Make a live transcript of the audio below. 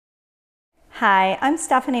Hi, I'm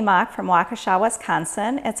Stephanie Mock from Waukesha,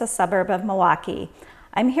 Wisconsin. It's a suburb of Milwaukee.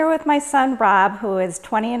 I'm here with my son Rob, who is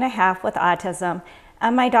 20 and a half with autism,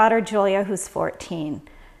 and my daughter Julia, who's 14.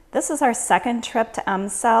 This is our second trip to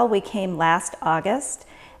EmCell. We came last August,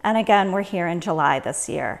 and again, we're here in July this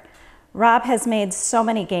year. Rob has made so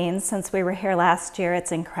many gains since we were here last year,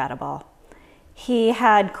 it's incredible. He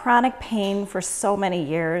had chronic pain for so many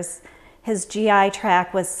years. His GI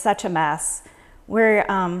tract was such a mess. We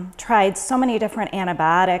tried so many different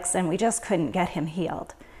antibiotics and we just couldn't get him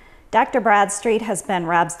healed. Dr. Bradstreet has been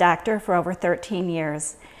Rob's doctor for over 13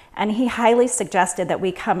 years, and he highly suggested that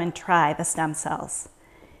we come and try the stem cells.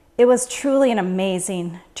 It was truly an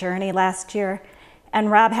amazing journey last year,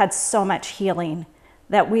 and Rob had so much healing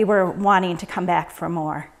that we were wanting to come back for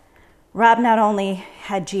more. Rob not only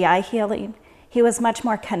had GI healing, he was much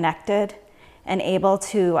more connected and able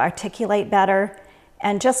to articulate better,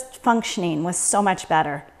 and just functioning was so much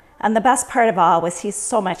better. And the best part of all was he's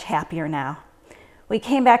so much happier now. We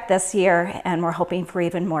came back this year and we're hoping for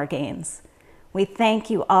even more gains. We thank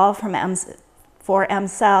you all for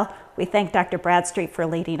EmCell. We thank Dr. Bradstreet for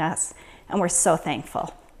leading us, and we're so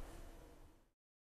thankful.